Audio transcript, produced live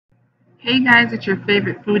Hey guys, it's your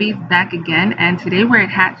favorite foodies back again, and today we're at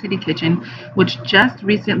Hat City Kitchen, which just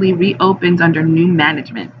recently reopened under new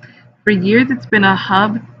management. For years, it's been a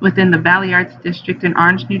hub within the Valley Arts District in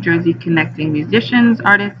Orange, New Jersey, connecting musicians,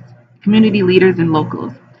 artists, community leaders, and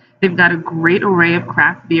locals. They've got a great array of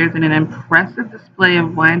craft beers and an impressive display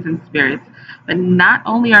of wines and spirits. But not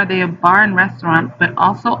only are they a bar and restaurant, but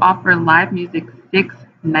also offer live music 6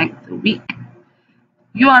 nights a week.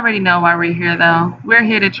 You already know why we're here, though. We're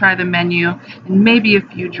here to try the menu and maybe a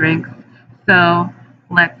few drinks. So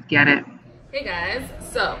let's get it. Hey guys,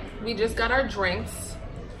 so we just got our drinks.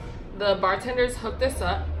 The bartenders hooked us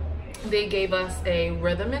up. They gave us a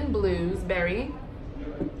rhythm and blues berry,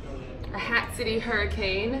 a Hat City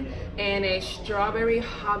Hurricane, and a strawberry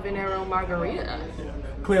habanero margarita.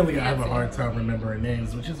 Clearly, I have a hard time remembering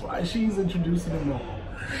names, which is why she's introducing them all.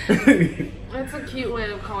 That's a cute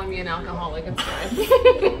way of calling me an alcoholic. It's fine.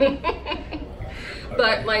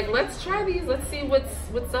 But like, let's try these. Let's see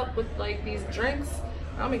what's up with like these drinks.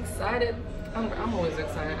 I'm excited. I'm always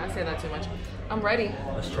excited. I say that too much. I'm ready.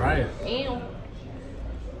 Let's try it. Ew.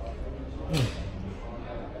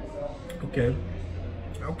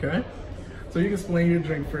 Okay. So you can explain your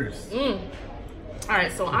drink first. All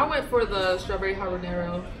right. So I went for the strawberry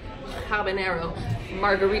habanero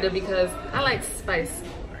margarita because I like spice,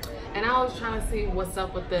 and I was trying to see what's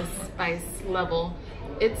up with this spice level.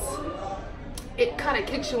 It kind of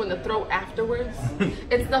kicks you in the throat afterwards.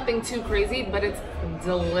 It's nothing too crazy, but it's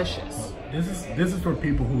delicious. This is for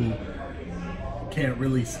people who can't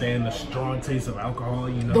really stand the strong taste of alcohol.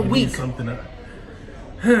 You know, the you weak. need something to,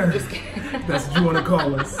 that's what you want to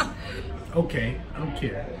call us. Okay, I don't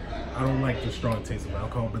care. I don't like the strong taste of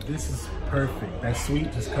alcohol, but this is perfect. That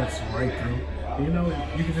sweet just cuts right through. You know,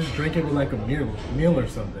 you can just drink it with like a meal or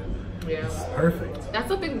something. Yeah. It's perfect. That's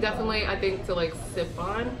something definitely, I think, to like sip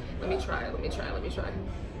on. Let me try.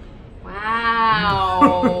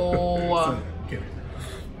 Wow.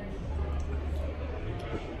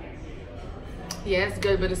 Yeah, it's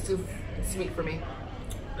good, but it's too sweet for me.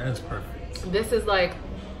 That's perfect. This is like,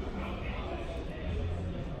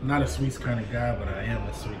 I'm not a sweets kind of guy, but I am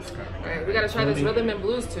a sweets kind of guy. all right, we gotta try this rhythm and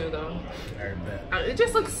blues too, though. I bet. It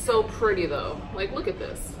just looks so pretty, though. Like, look at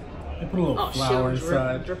this. They put a little flour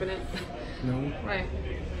inside. Dripping it. You know? Right.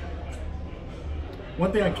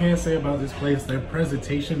 One thing I can say about this place, their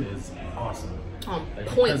presentation is awesome. On Like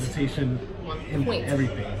point. presentation in point.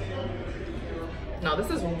 everything. No, this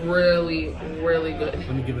is really, really good.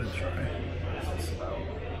 Let me give it a try.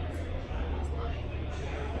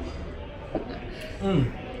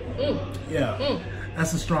 Yeah,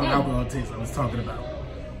 that's the strong alcohol taste I was talking about.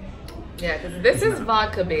 Yeah, because this is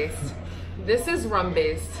vodka based, this is rum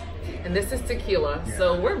based, and this is tequila. Yeah.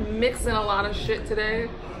 So we're mixing a lot of shit today.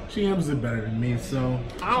 She handles it better than me, so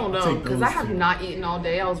I don't know, take because those I have two. not eaten all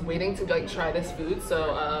day. I was waiting to like try this food,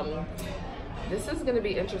 so this is gonna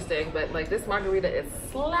be interesting. But like, this margarita is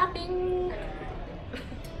slapping.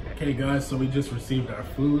 Okay, guys, so we just received our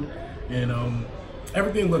food, and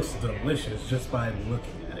everything looks delicious just by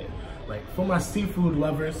looking at it. Like, for my seafood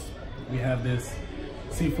lovers, we have this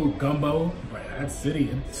seafood gumbo by Hat City.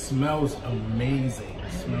 It smells amazing.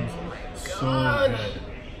 It smells so good.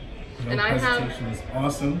 And The I have- presentation is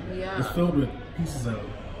awesome. Yeah. It's filled with pieces of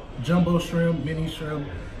jumbo shrimp, mini shrimp,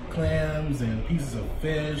 clams, and pieces of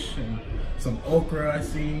fish, and some okra I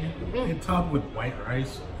see. And topped with white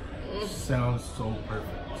rice. Sounds so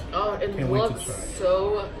perfect. Oh, it Can't wait to looks try it.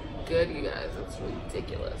 so good, you guys. It's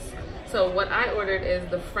ridiculous. So what I ordered is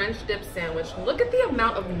the French dip sandwich. Look at the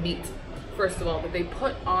amount of meat, first of all, that they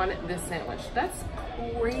put on this sandwich. That's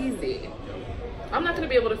crazy. I'm not gonna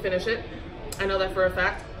be able to finish it. I know that for a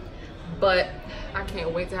fact, but I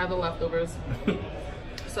can't wait to have the leftovers.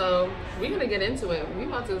 So we're gonna get into it. We're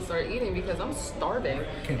about to start eating because I'm starving.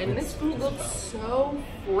 And this food looks so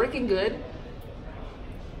freaking good.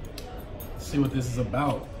 See what this is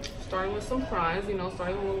about. Starting with some fries, you know,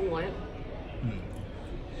 starting with what we want.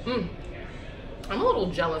 I'm a little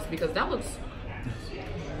jealous because that looks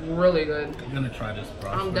really good. I'm gonna try this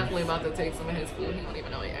process. I'm definitely about to take some of his food. He don't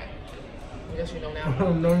even know it yet. I guess you know now.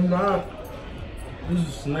 Oh, no, I'm not. This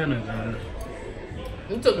is slamming, guys.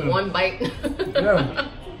 You took one bite. Yeah.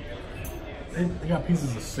 They got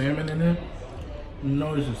pieces of salmon in it.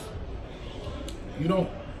 No, it's just,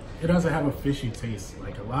 it doesn't have a fishy taste.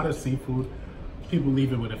 Like a lot of seafood, people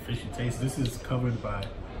leave it with a fishy taste. This is covered by,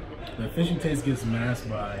 the fishy taste gets masked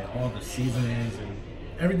by all the seasonings and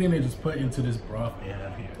everything they just put into this broth they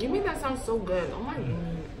have here. You make that sound so good. Oh my,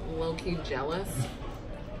 low-key jealous.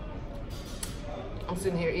 I'm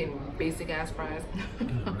sitting here eating basic ass fries.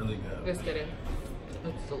 It's really good. Just kidding.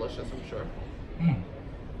 It's delicious, I'm sure.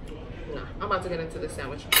 Nah, I'm about to get into this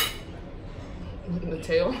sandwich. The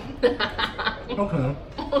tail. Okay.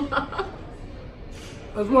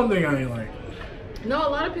 That's one thing I ain't like. No, a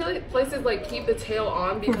lot of places like keep the tail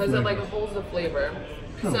on because it like holds the flavor.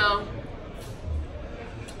 So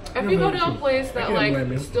if you go to a place that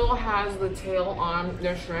like still has the tail on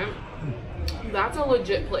their shrimp, that's a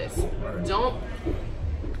legit place. Right.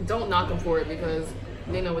 Don't knock them for it because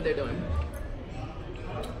they know what they're doing.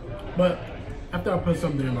 But after I put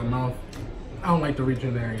something in my mouth, I don't like to reach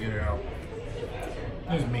in there and get it out.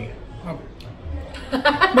 That's me.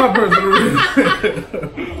 My personal reason.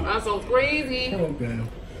 That sounds crazy. Okay.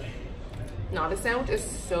 No, the sandwich is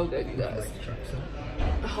so good, you guys.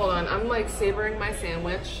 Hold on, I'm like savoring my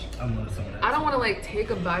sandwich. I'm gonna some of that. I don't want to like take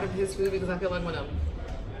a bite of his food because I feel like I'm gonna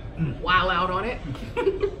wow out on it.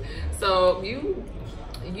 So you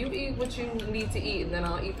eat what you need to eat, and then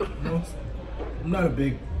I'll eat the rest. I'm not a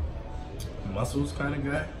big mussels kind of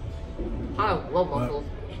guy. I love mussels.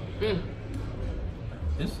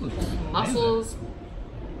 This looks Mussels,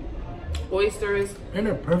 oysters, and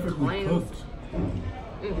they're perfectly clams. cooked.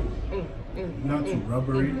 Not too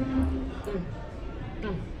rubbery.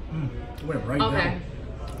 Went right Okay, down.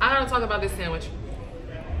 I gotta talk about this sandwich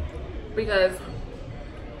because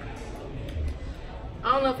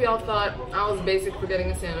I don't know if y'all thought I was basic for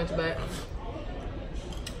getting a sandwich, but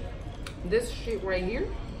this shit right here,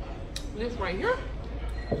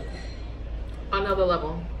 another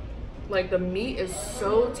level. Like the meat is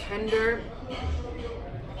so tender,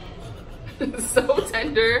 so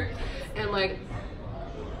tender and like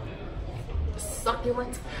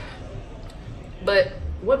succulent. But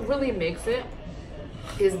what really makes it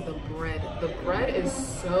is the bread. The bread is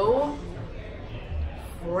so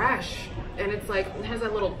fresh and it's like, it has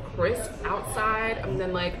that little crisp outside and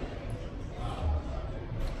then like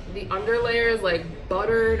the underlayer is like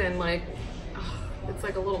buttered and like, it's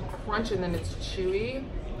like a little crunch and then it's chewy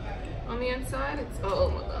on the inside. It's, oh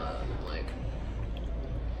my God, like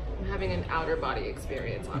I'm having an outer body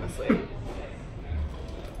experience, honestly.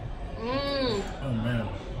 Oh man,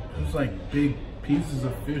 there's like big pieces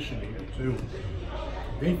of fish in here too.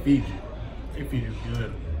 They feed you. They feed you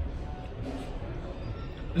good.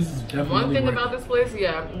 This is definitely one thing about this place,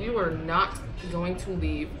 yeah, you are not going to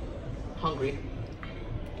leave hungry.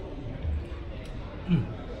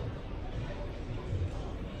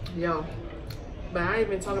 Yo, but I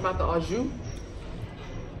didn't even talk about the au jus.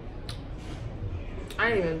 I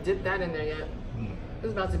didn't even dip that in there yet. This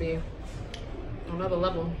is about to be another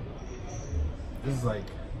level. This is like,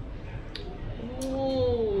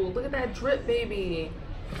 ooh, look at that drip, baby.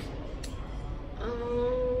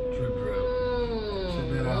 drip drip. Check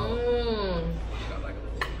that out. Got like a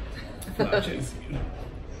little flashes.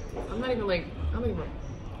 I'm not even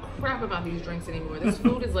crap about these drinks anymore. This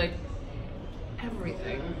food is like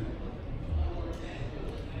everything.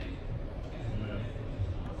 Man.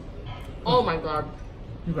 Oh my God.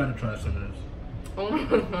 You gotta try some of this. Oh my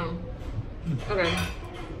God. Okay.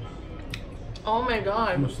 Oh my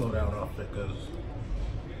God. I'm gonna slow down off it because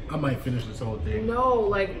I might finish this whole thing. No,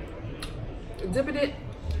 like dipping it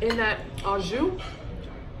in that au jus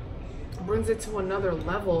brings it to another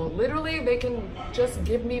level. Literally, they can just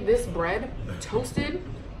give me this bread toasted,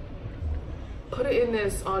 put it in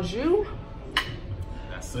this au jus.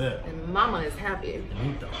 That's it. And mama is happy.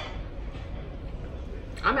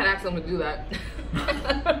 I might ask them to do that.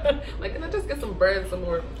 Like, can I just get some bread and some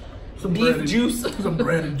more beef juice? Some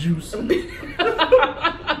bread and juice.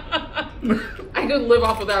 I could live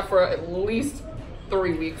off of that for at least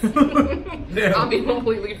 3 weeks. I'll be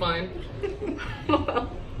completely fine. You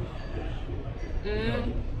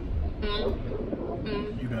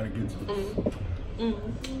gotta get to this.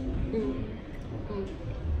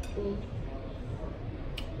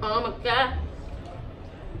 Oh my God.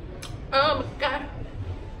 Oh my God.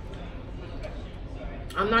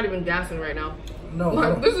 I'm not even gassing right now. No,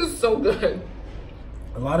 like, this is so good.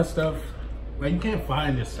 A lot of stuff, like you can't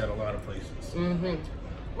find this at a lot of places.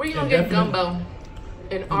 Where you gonna get gumbo?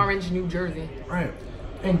 In Orange, New Jersey. Right.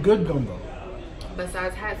 And good gumbo.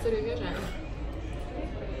 Besides Hat City Kitchen.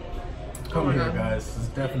 Come here, guys. It's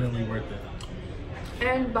definitely worth it.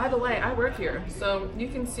 And by the way, I work here, so you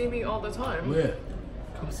can see me all the time. Yeah.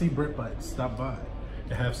 Come see Brick Bites. Stop by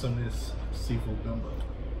and have some of this seafood gumbo.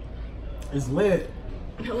 It's lit.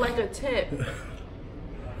 Like a tip.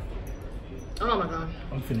 Oh my God.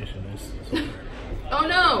 I'm finishing this. Oh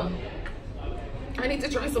no. I need to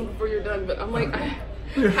try some before you're done, but I'm like, I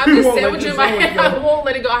have this sandwich in my hand. I won't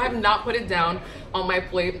let it go. I have not put it down on my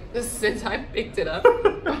plate since I picked it up.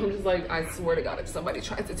 I'm just like, I swear to God, if somebody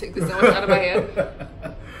tries to take this sandwich out of my hand,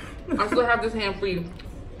 I still have this hand free.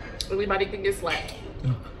 Everybody can get slapped.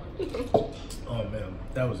 Oh man,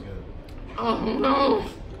 that was good. Oh no.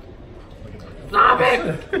 Stop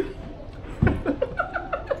it.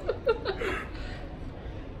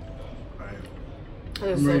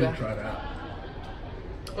 I'm ready to try that.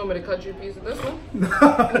 Want me to cut you a piece of this one?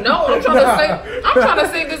 No, I'm trying to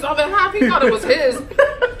say this other half. He thought it was his.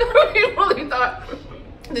 He really thought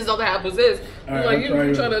this other half was his. Right, like, you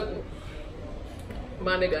trying to...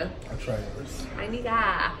 My nigga. I'll try yours. My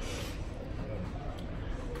nigga.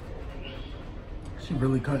 She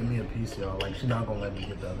really cutting me a piece, y'all. Like, she's not gonna let me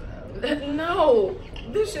get the other half. No,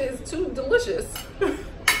 this shit is too delicious.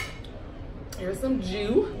 Here's some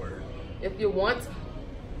Jew. Word. If you want,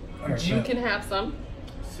 Jew can have some.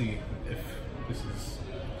 See if this is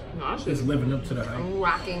No, just living up to the hype. I'm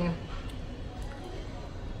rocking.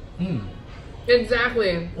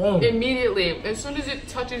 Exactly. Oh. Immediately. As soon as it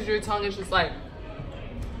touches your tongue, it's just like...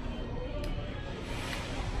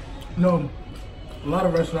 No, a lot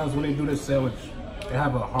of restaurants, when they do this sandwich, they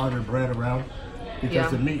have a harder bread around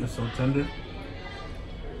because the meat is so tender.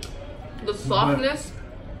 The softness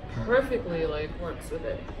perfectly like works with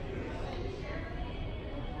it.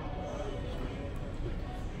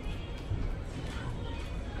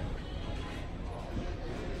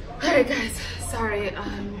 Alright guys, sorry,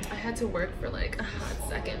 I had to work for like a hot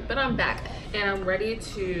second, but I'm back and I'm ready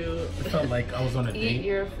to It felt like I was on a eat date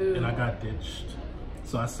your food. and I got ditched.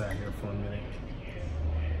 So I sat here for a minute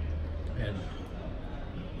and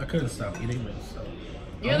I couldn't stop eating it. So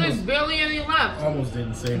Yeah, there's barely any left. Almost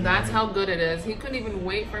didn't say anything. That's how good it is. He couldn't even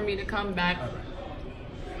wait for me to come back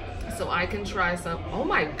so I can try some. Oh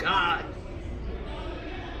my God.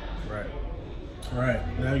 Right.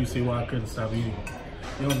 Right. Now you see why I couldn't stop eating.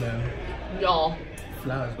 Yo, man. Y'all.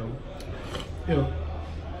 Flies, though. Yo.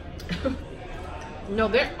 No,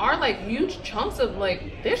 there are like huge chunks of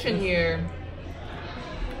like fish in here.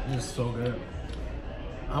 It's so good.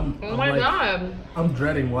 Oh my God. I'm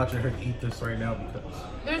dreading watching her eat this right now because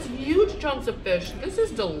There's huge chunks of fish. This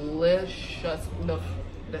is delicious.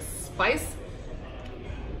 The spice,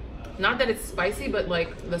 not that it's spicy, but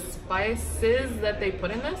like the spices that they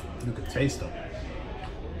put in this. you could taste them.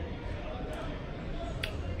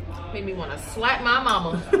 Made me want to slap my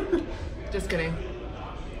mama. Just kidding.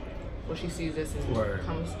 Well, she sees this and Word.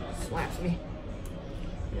 comes, slaps me.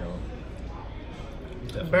 Yo.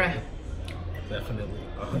 Bruh. Definitely.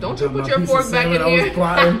 Don't you put your fork back in here.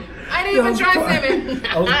 I didn't even try salmon.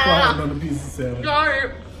 I was plotting on a piece of salmon.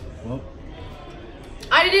 Sorry. Well,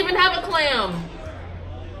 I didn't even have a clam.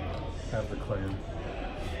 have the clam.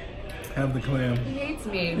 Have the clam. He hates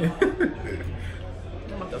me.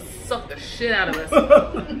 I'm about to suck the shit out of this.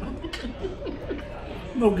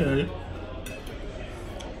 Okay.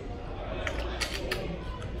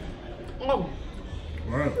 Oh.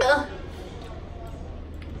 Right. Ugh.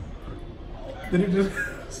 Did he just...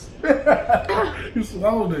 You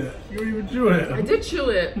swallowed it. You didn't even chew it. I did chew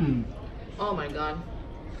it. Oh my God.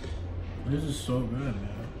 This is so good,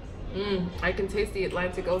 man. I can taste the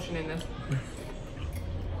Atlantic Ocean in this.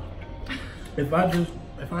 If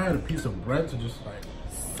I had a piece of bread to just like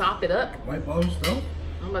Sop it up. wipe all this stuff.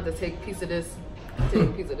 I'm about to take a piece of this. Take a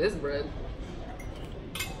piece of this bread.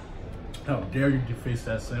 How dare you deface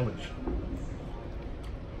that sandwich?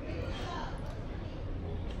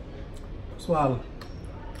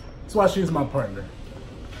 That's why she's my partner.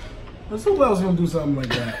 But who else gonna do something like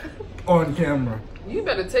that on camera? You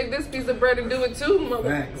better take this piece of bread and do it too, mother.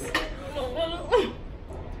 Facts.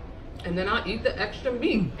 And then I'll eat the extra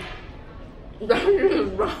meat. That is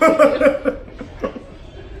wrong.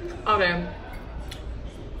 Okay.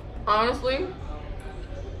 Honestly,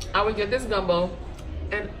 I would get this gumbo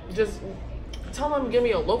and just tell them to give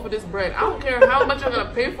me a loaf of this bread. I don't care how much I'm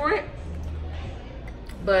gonna pay for it,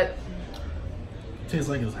 but Tastes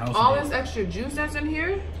like his house. all this extra juice that's in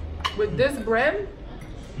here with this bread,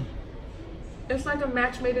 it's like a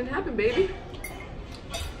match made in heaven, baby.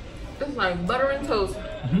 It's like butter and toast,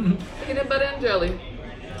 peanut butter and jelly,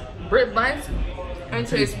 Brit bites and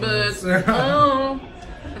taste buds. Oh.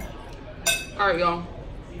 All right, y'all.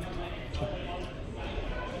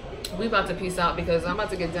 We about to peace out because I'm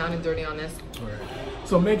about to get down and dirty on this. Right.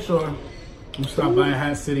 So make sure you stop by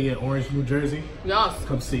Hat City in Orange, New Jersey. Yes.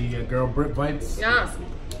 Come see your girl Brit Bites. Yes.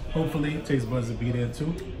 Hopefully, Taste Buds will be there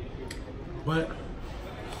too. But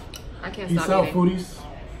I can't peace stop out, eating. foodies.